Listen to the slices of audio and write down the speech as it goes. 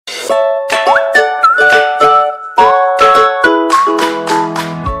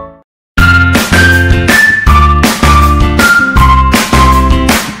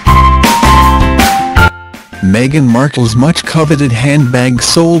Meghan Markle's much-coveted handbag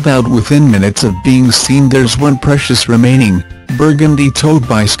sold out within minutes of being seen. There's one precious remaining, burgundy tote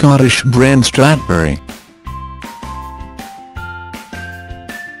by Scottish brand Strathberry.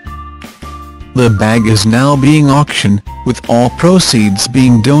 The bag is now being auctioned, with all proceeds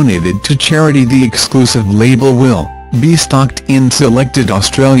being donated to charity. The exclusive label will be stocked in selected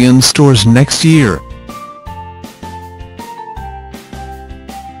Australian stores next year.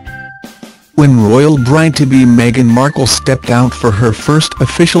 When royal bride-to-be Meghan Markle stepped out for her first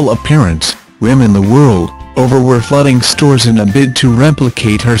official appearance, women the world over were flooding stores in a bid to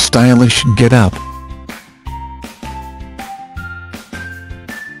replicate her stylish get-up.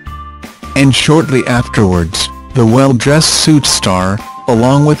 And shortly afterwards, the well-dressed suit star,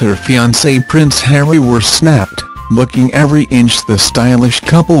 along with her fiancé Prince Harry, were snapped, looking every inch the stylish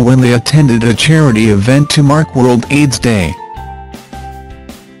couple when they attended a charity event to mark World AIDS Day.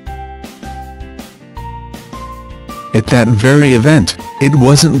 At that very event, it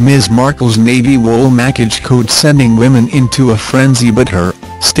wasn't Ms. Markle's navy wool mackage coat sending women into a frenzy but her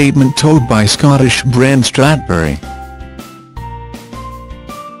statement tote by Scottish brand Strathberry.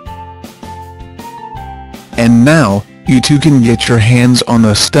 And now, you too can get your hands on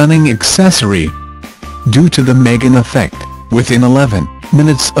the stunning accessory. Due to the Meghan effect, within 11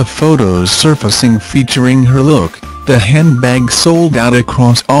 minutes of photos surfacing featuring her look, the handbag sold out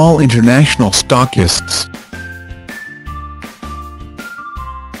across all international stockists.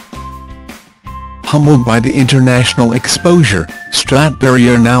 Humbled by the international exposure, Strathberry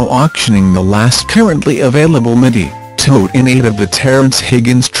are now auctioning the last currently available midi tote in aid of the Terence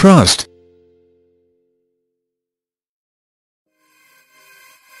Higgins Trust.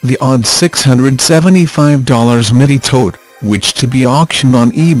 The odd $675 midi tote, which to be auctioned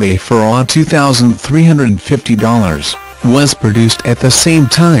on eBay for odd $2,350, was produced at the same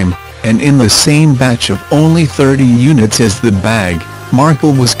time, and in the same batch of only 30 units as the bag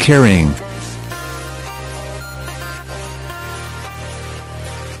Markle was carrying.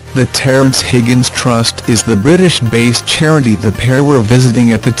 The Terence Higgins Trust is the British-based charity the pair were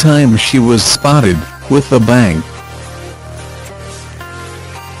visiting at the time she was spotted with the bag.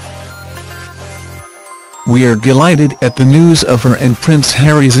 "We are delighted at the news of her and Prince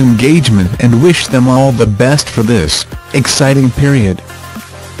Harry's engagement and wish them all the best for this exciting period.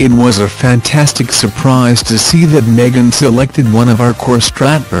 It was a fantastic surprise to see that Meghan selected one of our core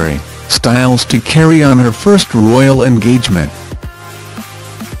Strathberry styles to carry on her first royal engagement."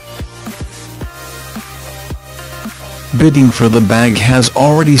 Bidding for the bag has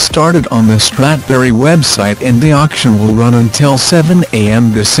already started on the Strathberry website and the auction will run until 7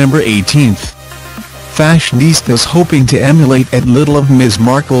 a.m. December 18th. Fashionistas hoping to emulate a little of Ms.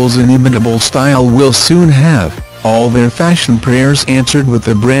 Markle's inimitable style will soon have all their fashion prayers answered, with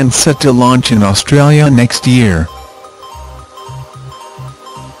the brand set to launch in Australia next year.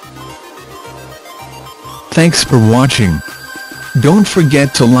 Thanks for watching. Don't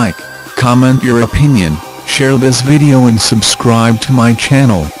forget to like, comment your opinion, share this video and subscribe to my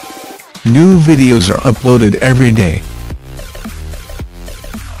channel. New videos are uploaded every day.